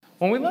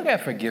When we look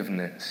at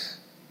forgiveness,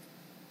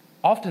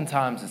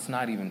 oftentimes it's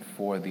not even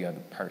for the other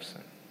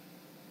person.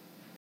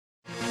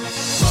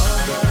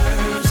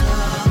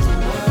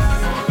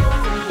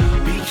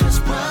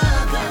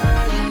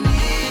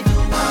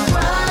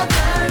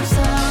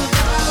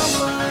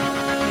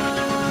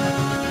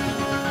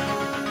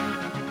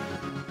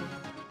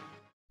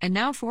 And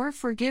now for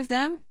Forgive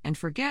Them and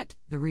Forget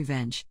the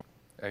Revenge.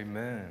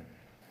 Amen.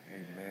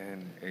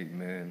 Amen.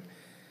 Amen.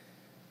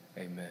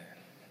 Amen.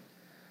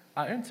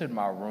 I entered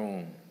my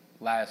room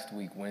last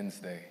week,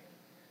 Wednesday,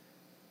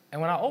 and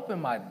when I opened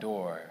my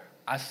door,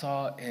 I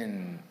saw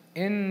an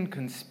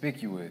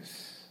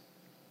inconspicuous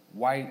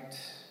white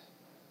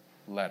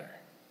letter.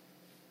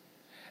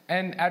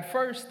 And at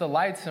first, the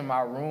lights in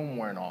my room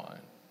weren't on.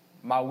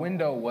 My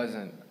window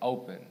wasn't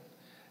open.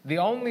 The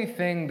only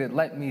thing that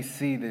let me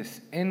see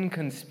this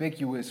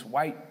inconspicuous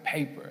white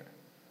paper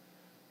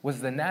was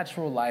the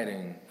natural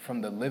lighting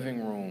from the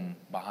living room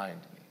behind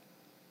me.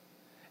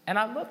 And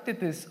I looked at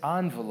this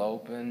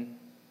envelope and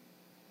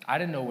I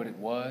didn't know what it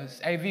was.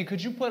 AV,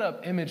 could you put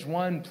up image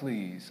 1,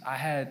 please? I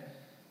had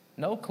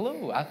no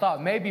clue. I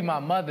thought maybe my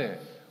mother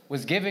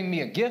was giving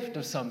me a gift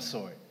of some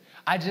sort.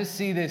 I just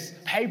see this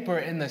paper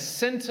in the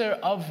center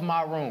of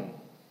my room.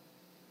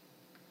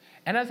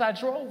 And as I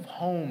drove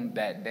home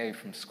that day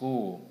from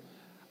school,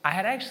 I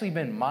had actually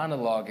been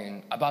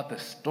monologuing about the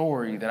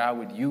story that I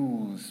would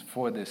use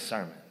for this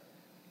sermon.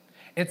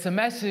 It's a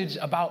message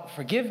about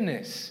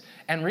forgiveness.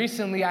 And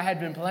recently I had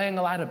been playing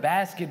a lot of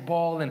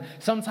basketball, and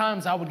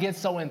sometimes I would get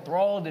so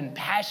enthralled and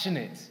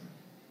passionate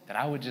that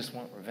I would just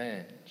want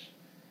revenge.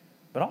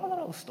 But all of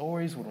those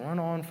stories would run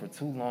on for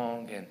too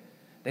long, and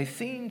they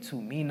seemed too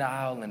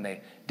penile, and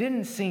they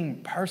didn't seem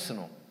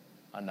personal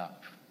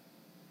enough.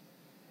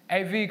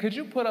 AV, could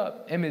you put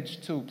up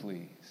image 2,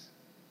 please?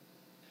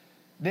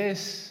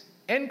 This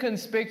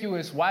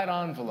inconspicuous white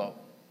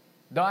envelope,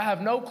 though I have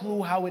no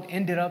clue how it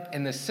ended up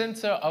in the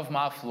center of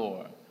my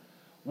floor,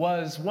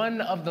 was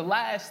one of the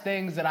last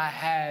things that I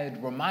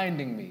had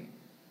reminding me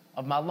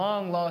of my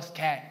long-lost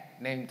cat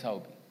named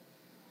Toby.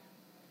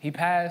 He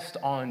passed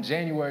on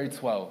January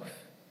 12th,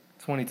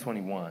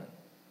 2021.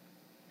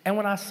 And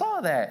when I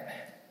saw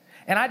that,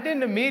 and I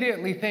didn't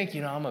immediately think,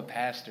 I'm a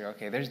pastor,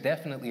 okay, there's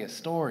definitely a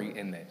story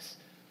in this.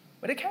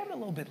 But it came a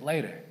little bit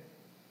later.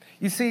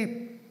 You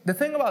see, the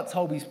thing about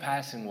Toby's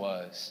passing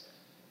was,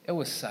 it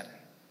was sudden.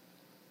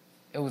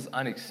 It was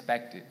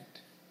unexpected.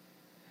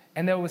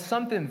 And there was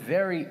something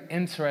very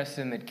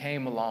interesting that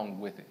came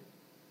along with it.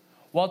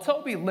 While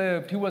Toby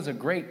lived, he was a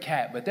great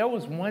cat, but there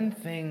was one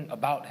thing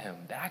about him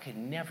that I could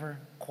never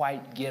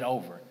quite get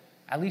over,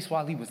 at least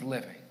while he was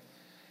living.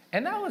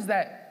 And that was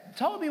that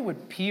Toby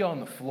would pee on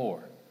the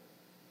floor.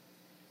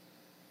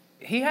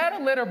 He had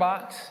a litter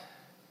box.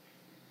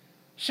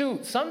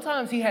 Shoot,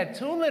 sometimes he had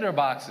 2 litter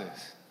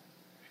boxes.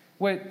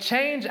 Would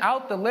change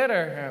out the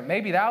litter,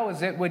 maybe that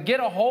was it. Would get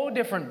a whole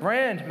different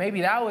brand,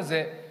 maybe that was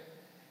it.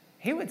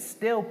 He would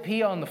still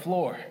pee on the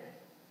floor.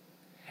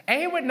 And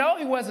he would know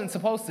he wasn't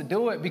supposed to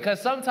do it because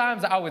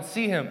sometimes I would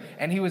see him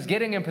and he was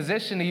getting in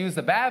position to use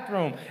the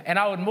bathroom and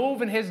I would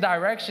move in his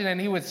direction and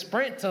he would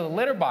sprint to the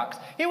litter box.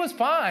 He was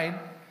fine,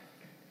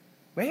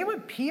 but he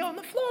would pee on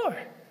the floor.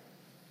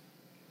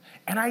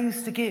 And I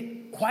used to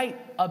get quite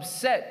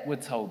upset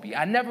with Toby.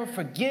 I never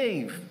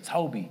forgave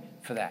Toby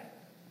for that.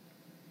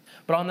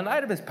 But on the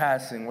night of his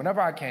passing, whenever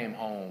I came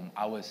home,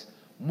 I was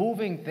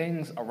moving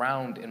things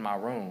around in my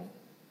room.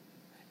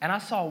 And I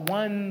saw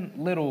one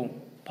little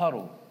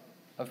puddle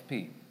of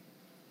pee.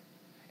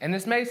 And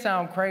this may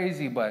sound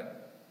crazy,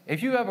 but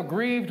if you ever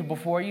grieved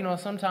before,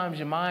 sometimes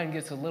your mind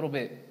gets a little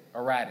bit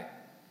erratic.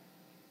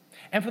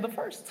 And for the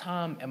first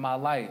time in my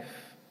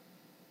life,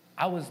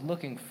 I was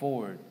looking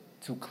forward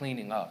to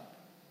cleaning up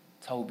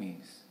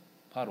Toby's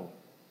puddle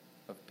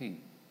of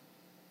pee.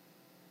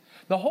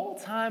 The whole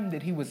time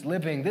that he was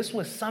living, this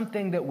was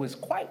something that was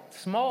quite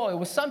small. It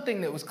was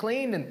something that was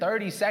cleaned in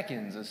 30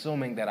 seconds,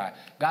 assuming that I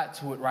got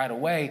to it right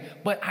away,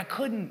 but I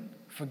couldn't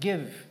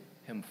forgive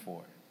him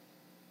for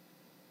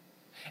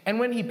it. And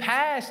when he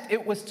passed,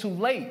 it was too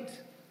late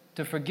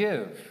to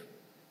forgive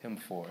him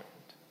for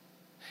it.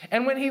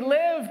 And when he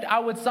lived, I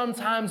would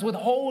sometimes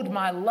withhold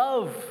my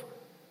love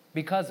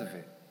because of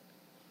it.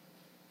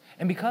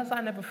 And because I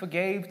never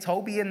forgave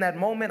Toby in that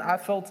moment, I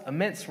felt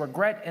immense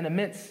regret and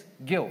immense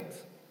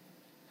guilt.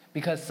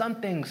 Because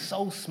something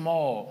so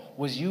small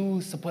was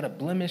used to put a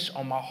blemish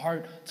on my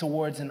heart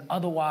towards an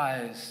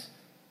otherwise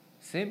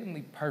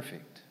seemingly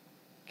perfect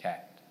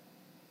cat.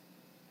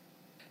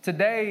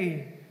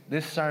 Today,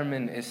 this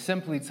sermon is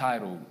simply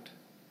titled,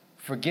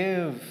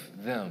 Forgive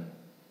Them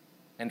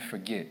and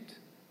Forget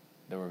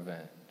the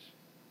Revenge.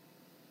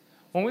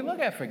 When we look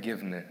at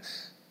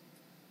forgiveness,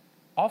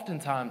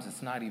 oftentimes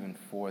it's not even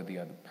for the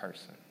other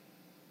person.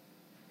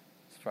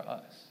 It's for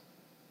us.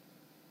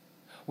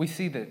 We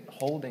see that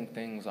holding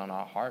things on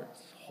our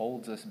hearts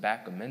holds us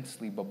back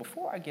immensely, but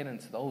before I get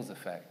into those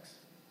effects,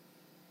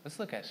 let's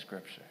look at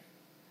Scripture.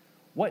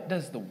 What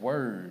does the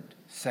Word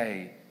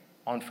say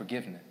on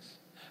forgiveness?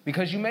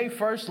 Because you may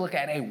first look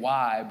at a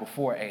why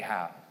before a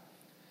how.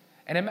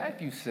 And in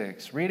Matthew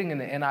 6, reading in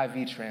the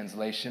NIV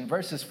translation,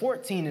 verses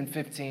 14 and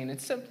 15,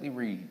 it simply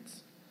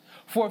reads,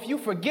 "For if you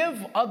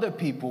forgive other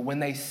people when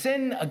they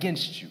sin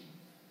against you,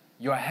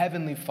 your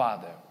heavenly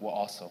Father will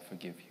also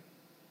forgive you.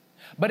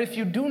 But if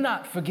you do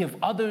not forgive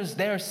others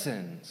their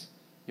sins,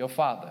 your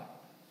Father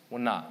will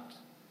not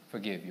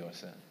forgive your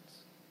sins."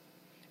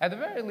 At the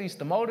very least,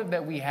 the motive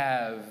that we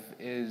have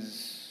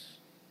is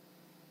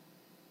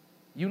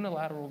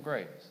unilateral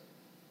grace.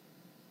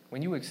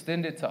 When you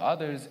extend it to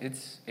others,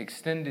 it's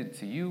extended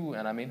to you.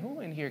 And I mean, who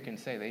in here can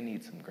say they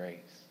need some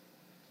grace?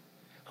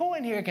 Who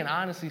in here can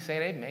honestly say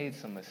they made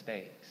some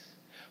mistakes?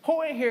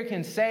 Who in here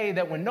can say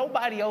that when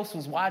nobody else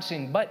was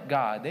watching but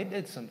God, they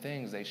did some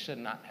things they should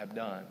not have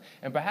done?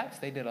 And perhaps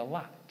they did a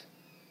lot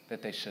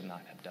that they should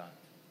not have done.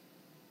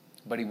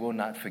 But he will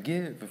not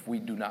forgive if we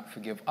do not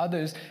forgive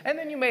others. And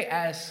then you may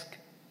ask,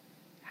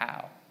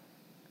 how?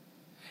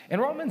 In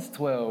Romans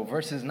 12,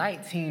 verses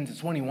 19 to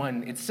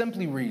 21, it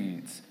simply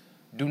reads,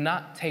 "Do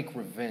not take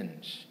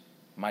revenge,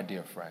 my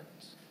dear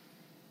friends,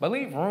 but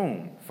leave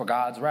room for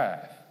God's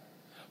wrath.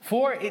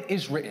 For it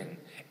is written,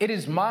 'It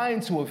is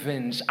mine to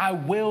avenge, I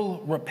will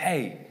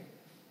repay,'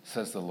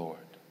 says the Lord.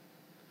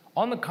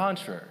 On the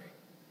contrary,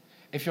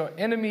 if your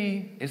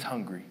enemy is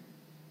hungry,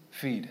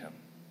 feed him.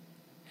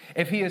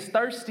 If he is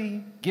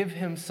thirsty, give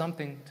him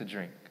something to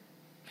drink.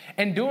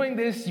 In doing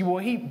this, you will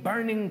heap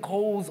burning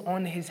coals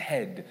on his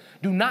head.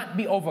 Do not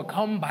be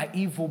overcome by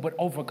evil, but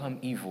overcome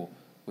evil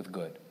with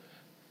good."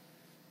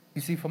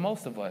 You see, for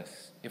most of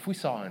us, if we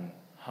saw a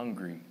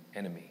hungry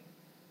enemy,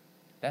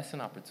 that's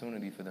an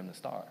opportunity for them to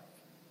starve.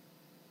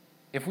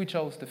 If we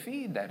chose to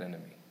feed that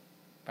enemy,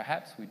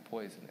 perhaps we'd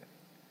poison it.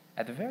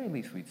 At the very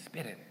least, we'd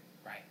spit in it,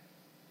 right?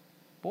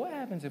 But what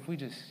happens if we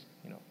just,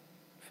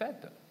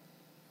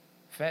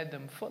 fed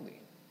them fully?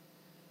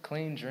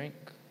 Clean drink,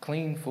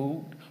 clean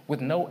food,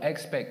 with no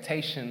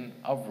expectation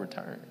of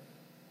return.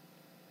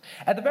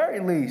 At the very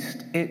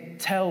least, it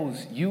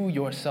tells you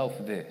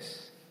yourself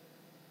this: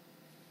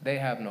 they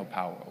have no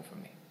power over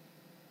me.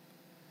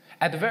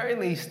 At the very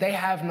least, they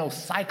have no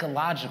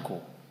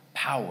psychological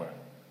power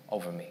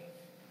over me.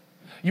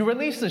 You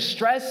release the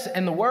stress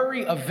and the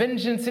worry of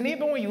vengeance, and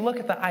even when you look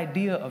at the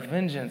idea of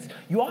vengeance,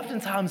 you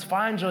oftentimes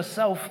find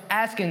yourself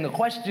asking the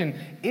question,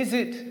 is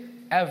it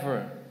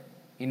ever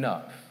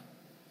enough?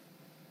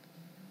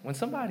 When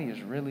somebody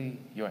is really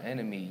your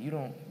enemy, you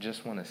don't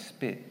just want to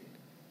spit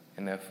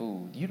in their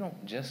food. You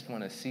don't just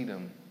want to see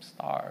them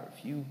starve.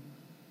 You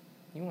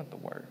want the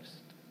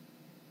worst.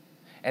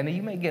 And then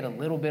you may get a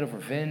little bit of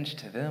revenge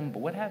to them, but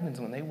what happens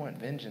when they want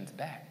vengeance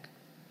back?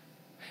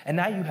 And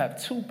now you have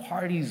two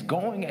parties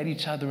going at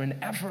each other in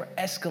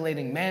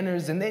ever-escalating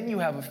manners, and then you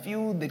have a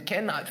feud that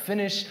cannot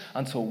finish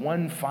until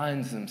one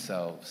finds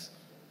themselves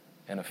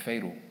in a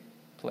fatal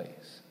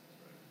place.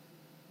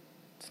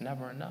 It's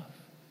never enough.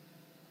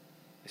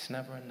 It's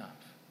never enough.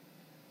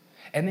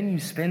 And then you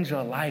spend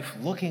your life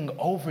looking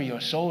over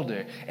your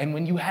shoulder, and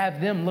when you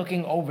have them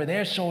looking over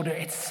their shoulder,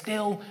 it's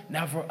still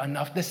never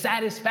enough. The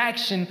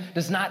satisfaction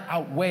does not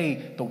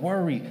outweigh the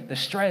worry, the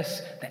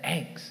stress, the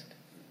angst.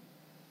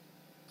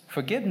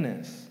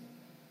 Forgiveness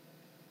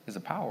is a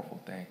powerful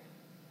thing.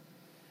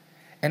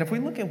 And if we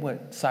look at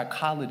what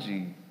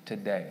psychology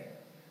today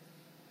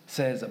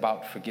says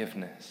about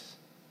forgiveness,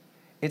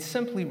 it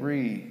simply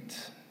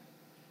reads,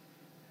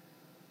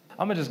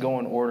 I'm going to just go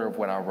in order of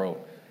what I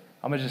wrote.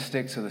 I'm going to just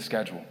stick to the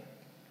schedule.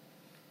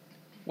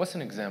 What's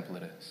an example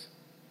of this?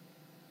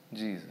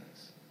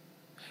 Jesus.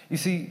 You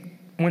see,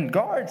 when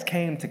guards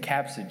came to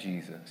capture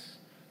Jesus,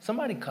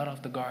 somebody cut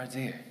off the guard's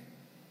ear.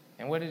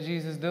 And what did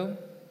Jesus do?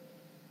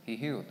 He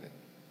healed it.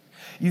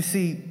 You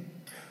see,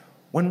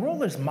 when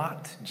rulers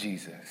mocked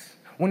Jesus,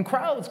 when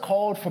crowds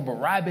called for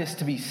Barabbas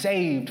to be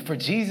saved, for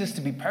Jesus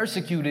to be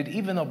persecuted,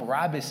 even though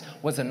Barabbas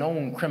was a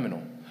known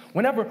criminal,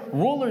 whenever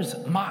rulers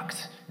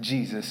mocked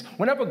Jesus,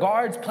 whenever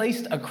guards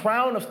placed a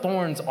crown of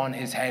thorns on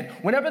his head,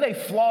 whenever they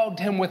flogged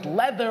him with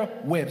leather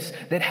whips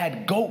that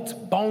had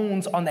goat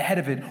bones on the head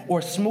of it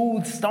or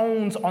smooth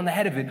stones on the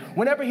head of it,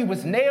 whenever he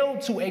was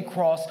nailed to a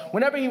cross,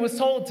 whenever he was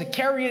told to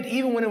carry it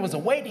even when it was a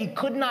weight he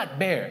could not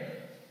bear,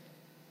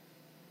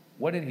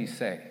 what did he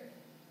say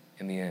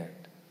in the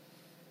end?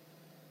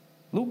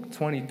 Luke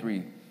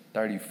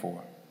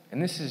 23:34.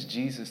 And this is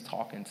Jesus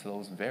talking to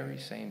those very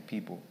same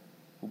people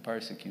who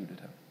persecuted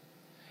him.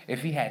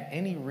 If he had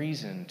any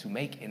reason to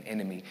make an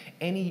enemy,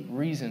 any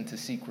reason to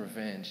seek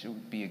revenge, it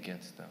would be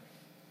against them.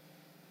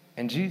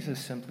 And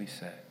Jesus simply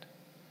said,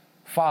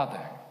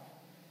 Father,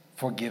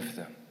 forgive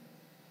them,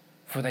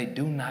 for they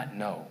do not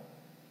know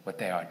what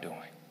they are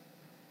doing.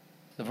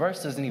 The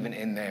verse doesn't even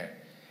end there.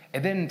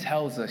 It then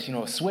tells us,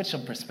 a switch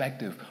of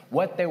perspective,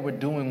 what they were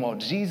doing while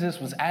Jesus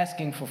was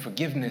asking for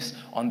forgiveness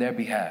on their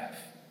behalf.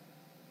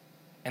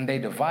 And they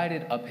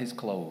divided up his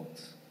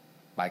clothes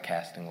by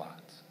casting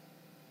lots.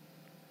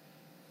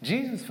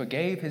 Jesus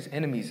forgave his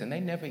enemies, and they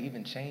never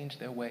even changed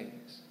their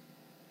ways.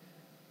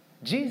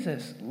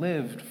 Jesus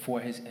lived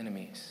for his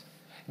enemies,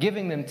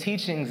 giving them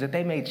teachings that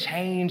they may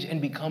change and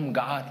become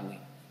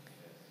godly.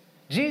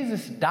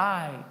 Jesus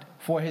died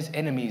for his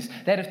enemies,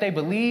 that if they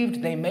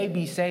believed, they may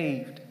be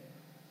saved.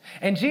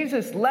 And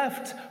Jesus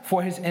left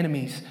for his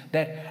enemies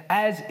that,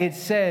 as it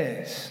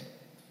says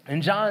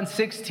in John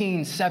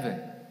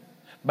 16:7,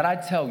 but I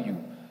tell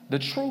you, the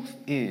truth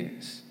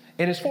is,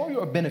 it is for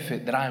your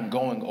benefit that I am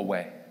going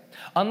away.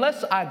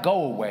 Unless I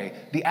go away,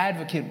 the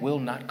advocate will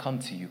not come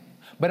to you.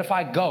 But if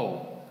I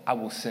go, I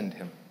will send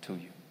him to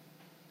you.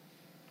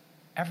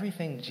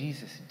 Everything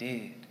Jesus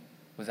did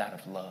was out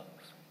of love.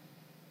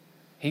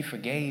 He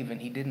forgave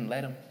and he didn't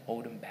let him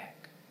hold him back.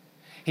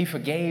 He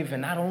forgave,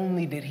 and not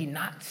only did he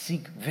not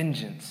seek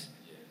vengeance,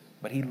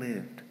 but he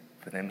lived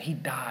for them. He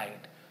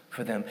died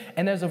for them.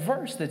 And there's a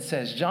verse that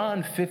says,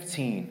 John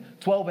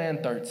 15:12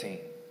 and 13,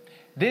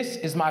 this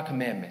is my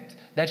commandment,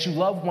 that you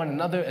love one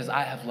another as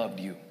I have loved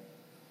you.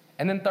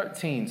 And then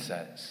 13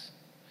 says,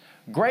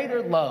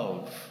 greater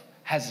love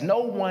has no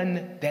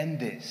one than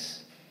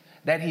this,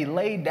 that he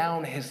laid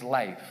down his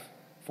life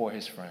for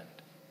his friend.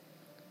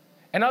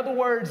 In other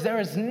words, there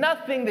is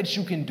nothing that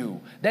you can do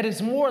that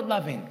is more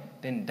loving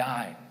than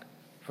dying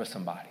for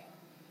somebody.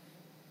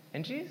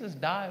 And Jesus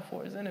died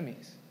for his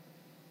enemies.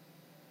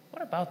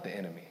 What about the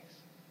enemies?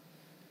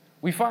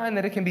 We find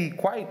that it can be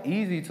quite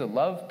easy to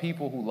love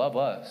people who love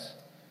us.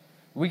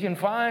 We can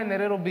find that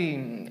it'll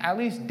be at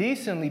least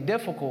decently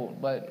difficult,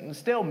 but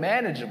still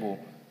manageable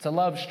to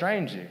love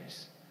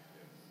strangers.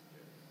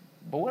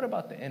 But what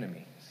about the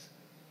enemies?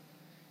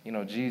 You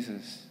know,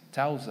 Jesus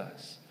tells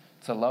us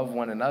to love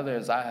one another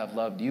as I have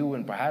loved you,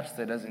 and perhaps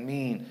that doesn't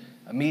mean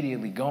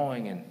immediately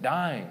going and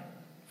dying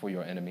for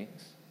your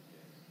enemies,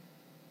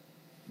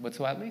 but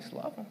to at least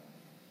love them.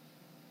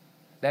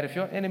 That if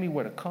your enemy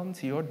were to come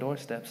to your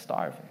doorstep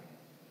starving,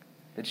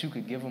 that you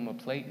could give him a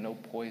plate, no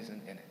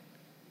poison in it.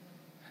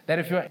 That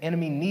if your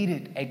enemy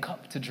needed a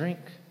cup to drink,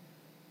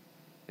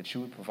 that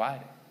you would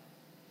provide it.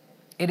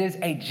 It is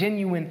a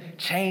genuine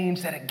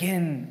change that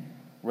again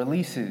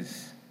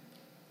releases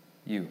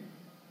you.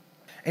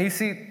 And you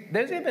see,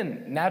 there's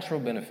even natural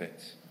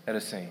benefits that are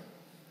seen.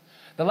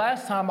 The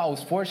last time I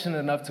was fortunate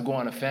enough to go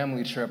on a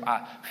family trip,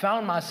 I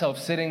found myself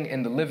sitting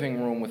in the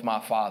living room with my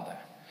father.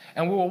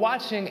 And we were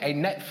watching a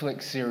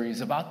Netflix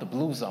series about the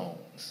Blue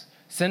Zones,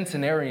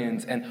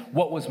 centenarians, and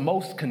what was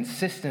most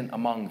consistent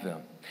among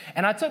them.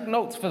 And I took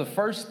notes for the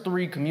first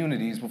 3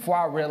 communities before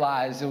I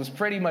realized it was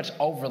pretty much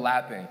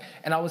overlapping.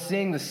 And I was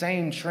seeing the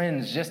same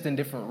trends just in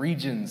different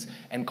regions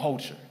and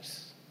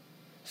cultures.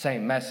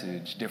 Same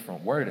message,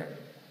 different wording.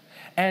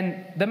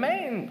 And the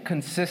main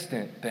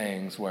consistent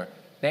things were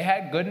they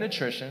had good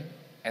nutrition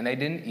and they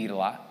didn't eat a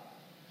lot.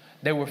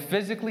 They were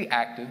physically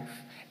active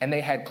and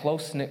they had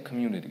close-knit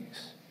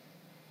communities.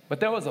 But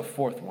there was a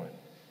 4th one.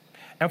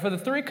 And for the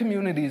 3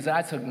 communities that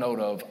I took note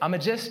of, I'm going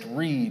to just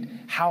read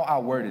how I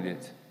worded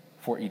it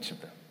for each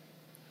of them.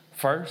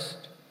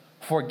 First,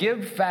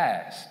 forgive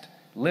fast,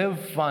 live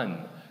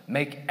fun,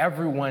 make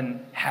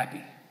everyone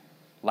happy,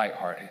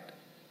 lighthearted.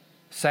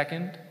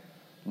 Second,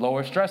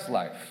 lower stress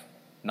life,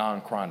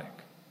 non-chronic.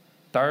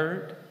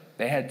 Third,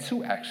 they had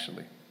 2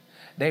 actually.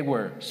 They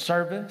were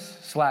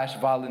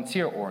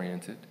service/volunteer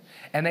oriented,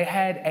 and they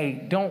had a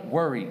don't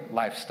worry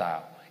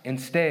lifestyle.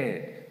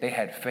 Instead, they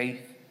had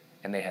faith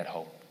and they had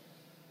hope.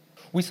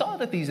 We saw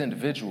that these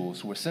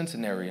individuals who were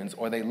centenarians,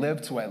 or they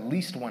lived to at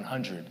least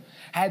 100,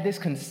 had this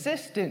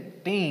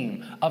consistent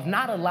theme of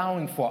not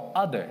allowing for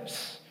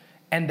others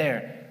and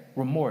their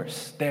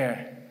remorse,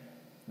 their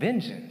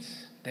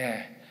vengeance,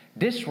 their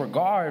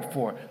disregard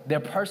for their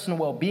personal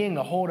well-being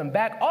to hold them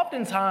back.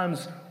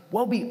 Oftentimes,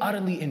 we'll be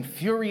utterly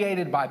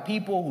infuriated by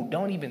people who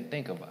don't even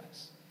think of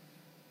us.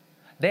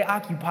 They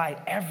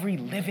occupied every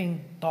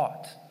living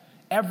thought,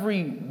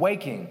 every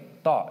waking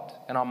thought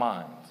in our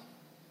minds,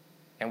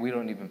 and we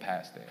don't even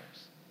pass theirs.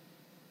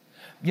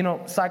 You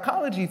know,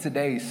 psychology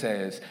today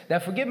says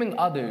that forgiving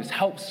others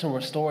helps to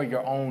restore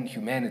your own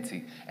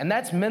humanity. And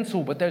that's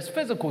mental, but there's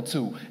physical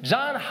too.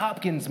 Johns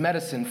Hopkins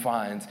medicine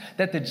finds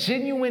that the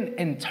genuine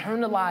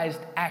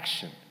internalized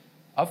action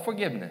of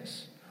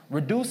forgiveness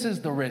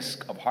reduces the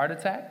risk of heart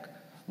attack,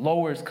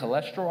 lowers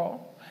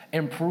cholesterol,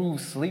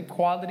 improves sleep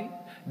quality,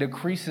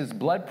 decreases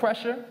blood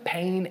pressure,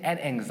 pain, and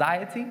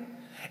anxiety.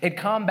 It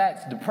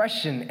combats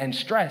depression and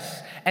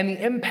stress, and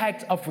the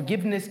impact of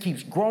forgiveness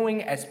keeps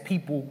growing as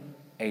people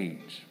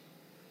age.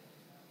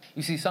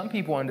 You see, some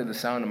people under the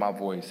sound of my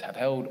voice have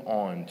held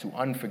on to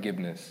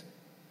unforgiveness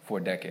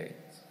for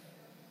decades.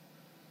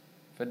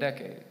 For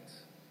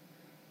decades.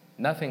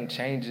 Nothing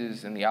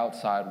changes in the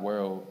outside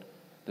world.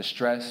 The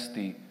stress,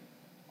 the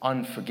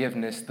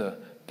unforgiveness, the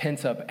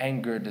pent-up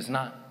anger does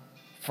not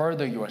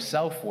further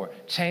yourself or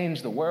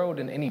change the world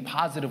in any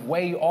positive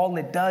way. All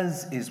it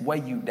does is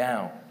weigh you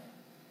down.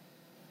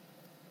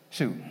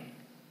 Shoot,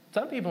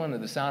 some people under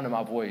the sound of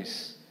my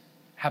voice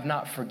have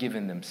not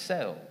forgiven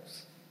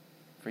themselves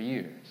for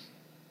years.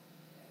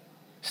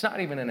 It's not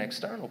even an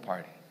external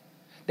party.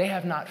 They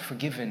have not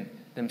forgiven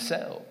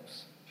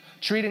themselves,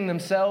 treating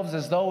themselves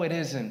as though it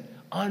is an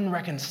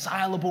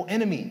unreconcilable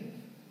enemy.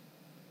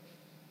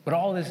 But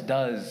all this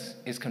does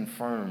is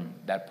confirm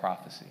that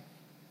prophecy.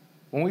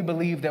 When we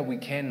believe that we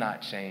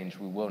cannot change,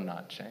 we will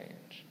not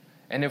change.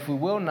 And if we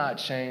will not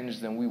change,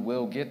 then we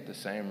will get the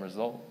same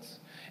results.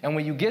 And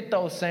when you get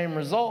those same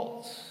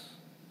results,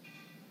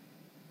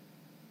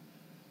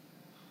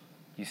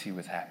 you see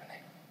what's happening.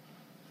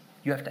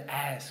 You have to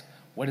ask,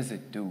 what does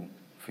it do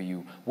for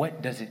you?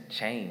 What does it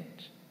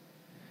change?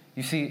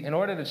 You see, in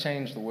order to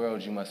change the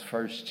world, you must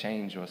first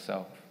change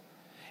yourself.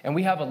 And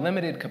we have a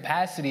limited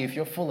capacity. If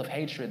you're full of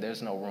hatred,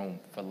 there's no room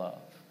for love.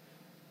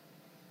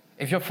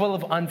 If you're full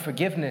of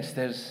unforgiveness,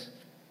 there's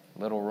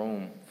little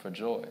room for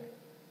joy.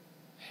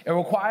 It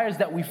requires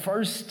that we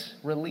first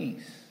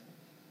release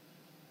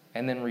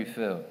and then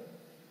refill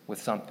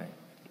with something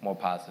more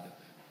positive.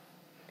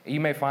 You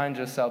may find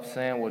yourself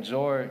saying, well,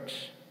 George,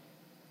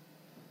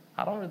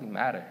 I don't really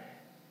matter.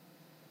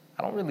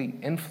 I don't really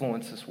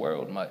influence this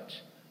world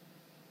much.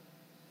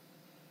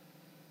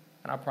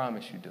 And I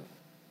promise you do.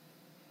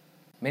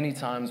 Many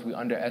times we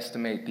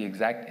underestimate the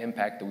exact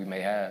impact that we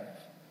may have.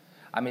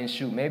 I mean,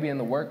 shoot, maybe in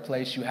the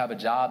workplace you have a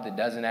job that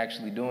doesn't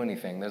actually do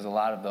anything. There's a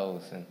lot of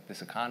those in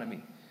this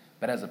economy.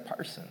 But as a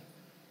person,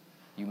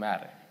 you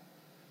matter.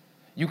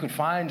 You could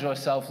find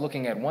yourself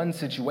looking at one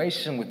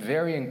situation with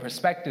varying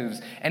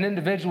perspectives. An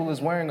individual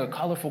is wearing a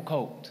colorful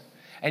coat,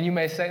 and you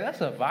may say,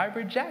 that's a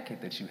vibrant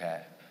jacket that you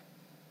have.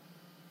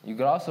 You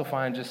could also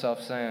find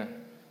yourself saying,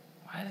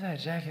 why is that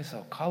jacket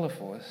so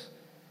colorful?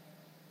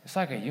 It's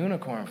like a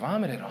unicorn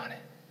vomited on it.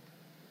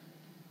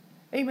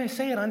 And you may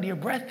say it under your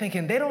breath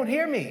thinking, they don't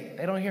hear me.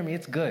 They don't hear me.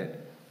 It's good.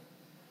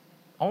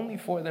 Only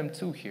for them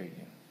to hear you.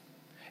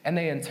 And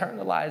they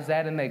internalize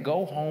that, and they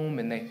go home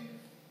and they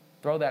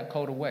throw that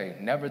coat away,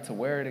 never to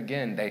wear it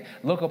again. They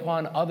look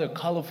upon other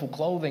colorful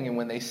clothing, and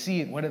when they see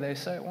it, what do they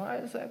say? Why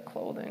is that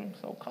clothing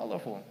so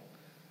colorful?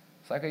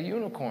 It's like a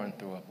unicorn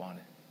threw up on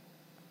it.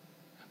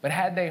 But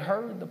had they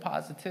heard the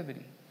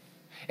positivity,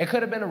 it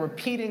could have been a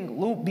repeating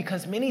loop,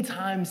 because many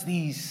times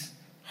these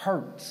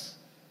hurts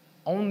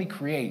only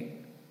create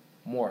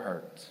more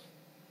hurts.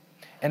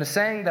 And a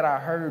saying that I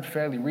heard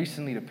fairly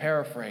recently, to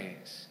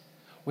paraphrase,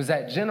 was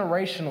that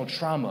generational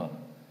trauma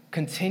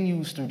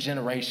continues through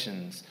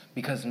generations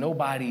because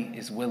nobody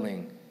is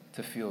willing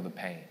to feel the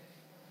pain.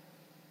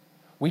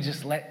 We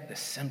just let the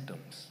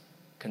symptoms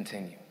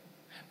continue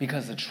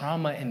because the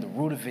trauma and the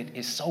root of it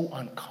is so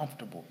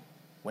uncomfortable,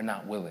 we're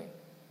not willing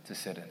to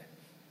sit in it.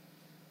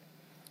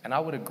 And I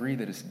would agree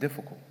that it's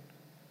difficult,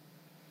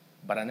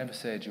 but I never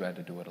said you had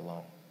to do it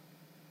alone.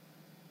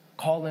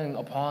 Calling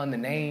upon the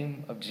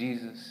name of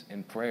Jesus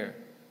in prayer,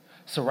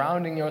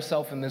 surrounding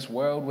yourself in this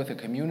world with a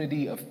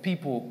community of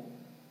people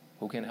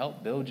who can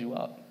help build you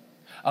up,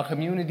 a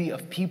community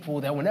of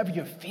people that whenever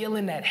you're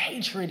feeling that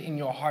hatred in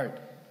your heart,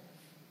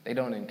 they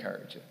don't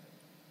encourage it.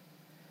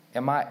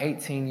 In my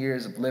 18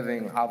 years of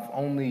living, I've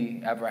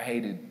only ever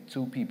hated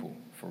 2 people,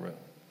 for real.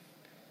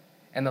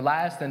 And the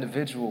last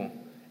individual,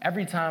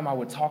 every time I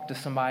would talk to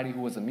somebody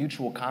who was a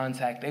mutual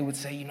contact, they would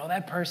say, you know,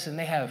 that person,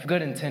 they have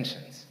good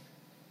intentions.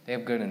 They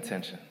have good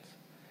intentions.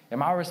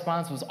 And my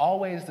response was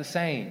always the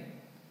same.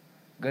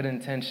 Good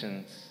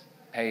intentions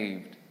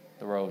paved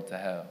the road to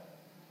hell.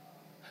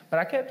 But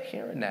I kept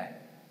hearing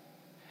that.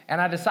 And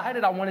I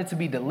decided I wanted to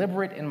be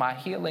deliberate in my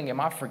healing and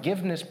my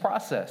forgiveness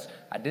process.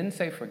 I didn't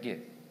say forget.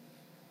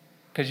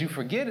 Because you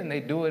forget and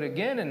they do it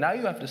again, and now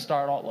you have to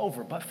start all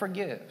over. But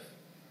forgive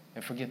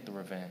and forget the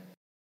revenge.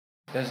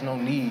 There's no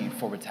need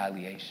for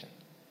retaliation.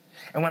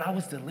 And when I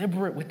was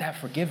deliberate with that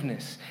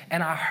forgiveness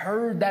and I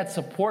heard that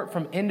support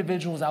from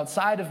individuals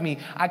outside of me,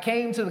 I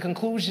came to the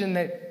conclusion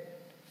that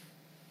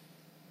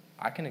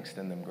I can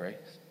extend them grace.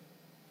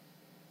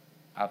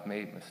 I've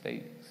made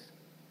mistakes.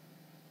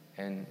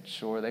 And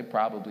sure, they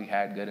probably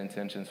had good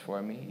intentions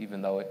for me,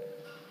 even though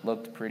it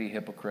looked pretty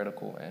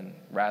hypocritical and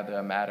rather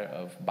a matter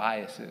of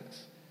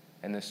biases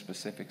in this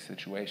specific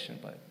situation.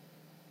 But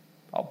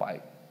I'll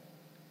bite.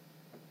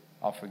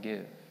 I'll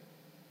forgive.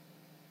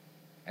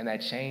 And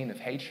that chain of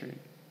hatred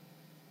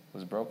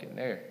was broken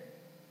there.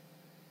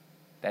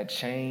 That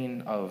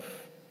chain of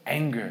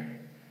anger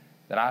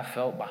that I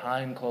felt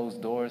behind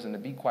closed doors, and to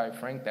be quite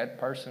frank, that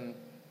person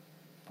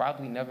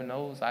probably never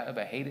knows I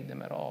ever hated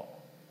them at all.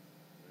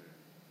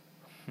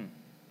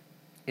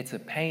 It's a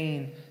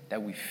pain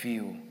that we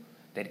feel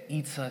that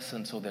eats us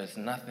until there's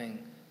nothing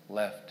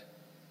left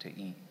to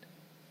eat.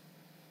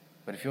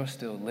 But if you're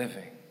still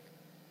living,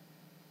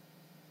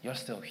 you're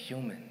still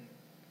human.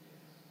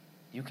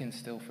 You can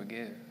still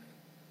forgive.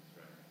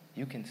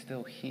 You can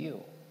still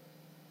heal.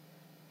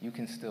 You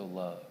can still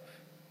love.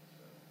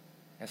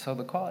 And so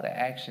the call to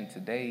action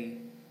today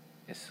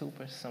is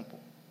super simple.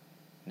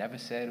 Never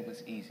said it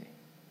was easy.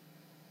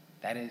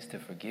 That is to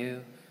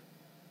forgive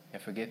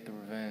and forget the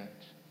revenge.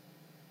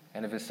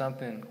 And if it's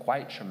something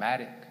quite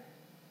traumatic,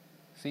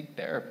 seek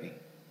therapy.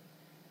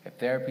 If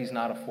therapy is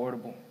not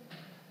affordable,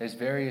 there's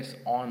various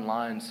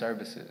online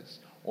services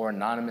or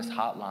anonymous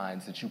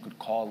hotlines that you could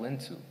call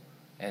into,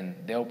 and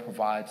they'll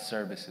provide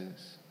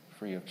services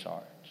free of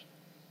charge.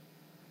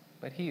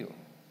 But heal,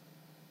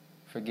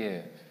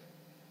 forgive.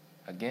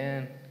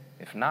 Again,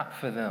 if not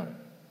for them,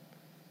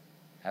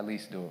 at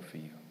least do it for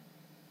you.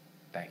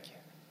 Thank you.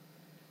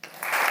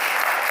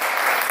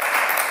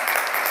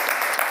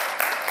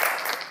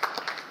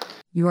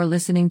 You are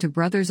listening to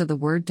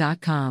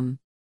brothersoftheword.com.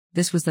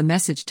 This was the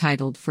message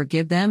titled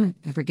Forgive Them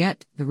and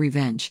Forget the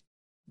Revenge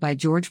by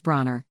George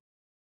Bronner.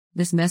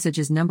 This message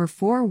is number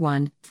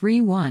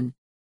 4131.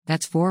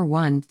 That's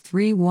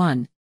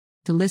 4131.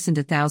 To listen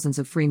to thousands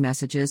of free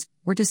messages,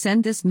 or to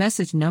send this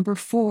message number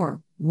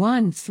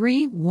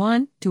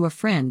 4131 to a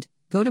friend,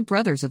 go to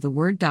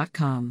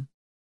brothersoftheword.com.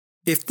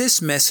 If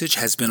this message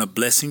has been a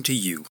blessing to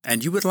you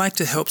and you would like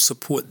to help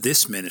support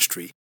this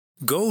ministry,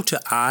 go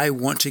to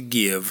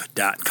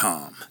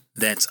iwanttogive.com.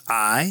 That's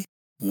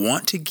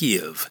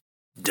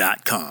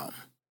iwanttogive.com.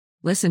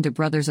 Listen to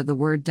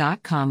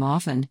brothersoftheword.com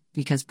often,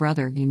 because,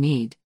 brother, you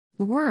need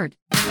the word.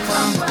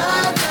 From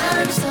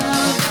Brothers of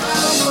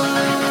the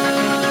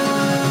Word.